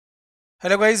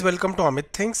Hello guys, welcome to Amit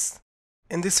Things.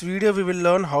 In this video we will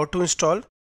learn how to install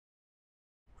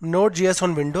Node.js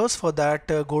on Windows. For that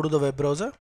go to the web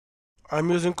browser.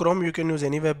 I'm using Chrome, you can use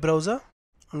any web browser.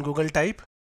 On Google type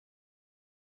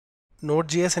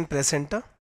Node.js and press enter.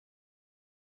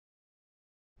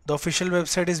 The official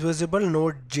website is visible,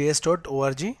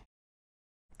 nodejs.org.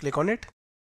 Click on it.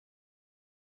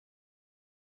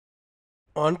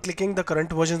 On clicking, the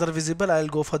current versions are visible.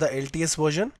 I'll go for the LTS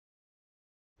version.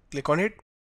 Click on it.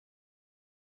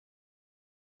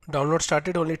 Download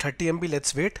started, only 30 MB.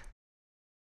 Let's wait.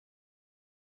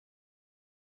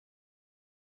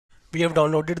 We have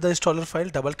downloaded the installer file.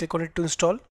 Double click on it to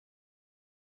install.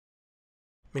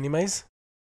 Minimize.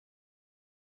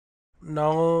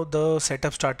 Now the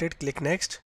setup started. Click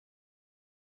next.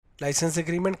 License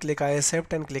agreement, click I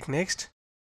accept and click next.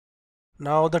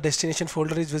 Now the destination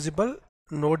folder is visible.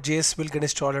 Node.js will get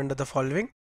installed under the following.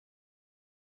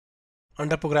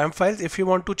 Under program files, if you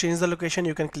want to change the location,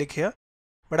 you can click here,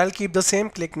 but I'll keep the same.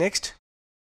 Click next.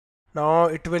 Now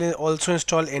it will also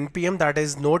install npm, that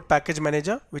is node package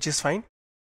manager, which is fine.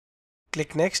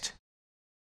 Click next.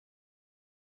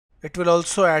 It will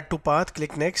also add to path.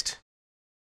 Click next.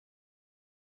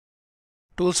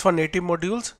 Tools for native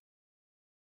modules.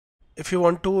 If you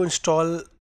want to install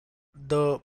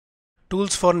the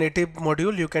tools for native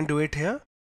module, you can do it here.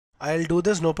 I'll do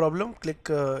this, no problem. Click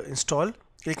install.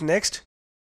 Click next.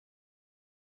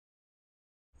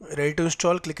 Ready to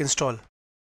install. Click install.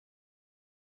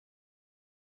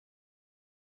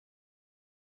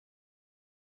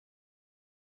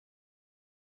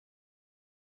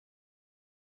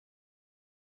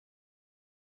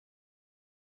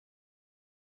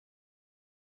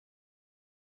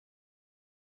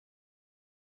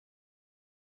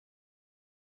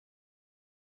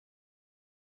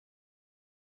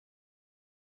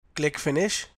 Click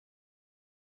finish.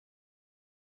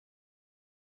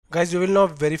 Guys, we will now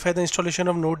verify the installation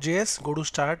of Node.js. Go to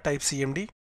start, type cmd.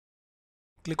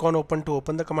 Click on open to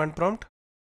open the command prompt.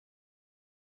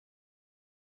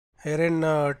 Herein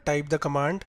type the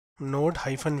command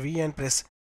node-v and press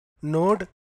node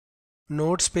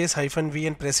space -v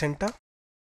and press enter.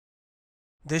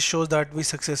 This shows that we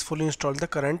successfully installed the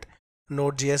current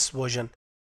Node.js version.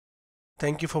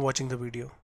 Thank you for watching the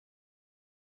video.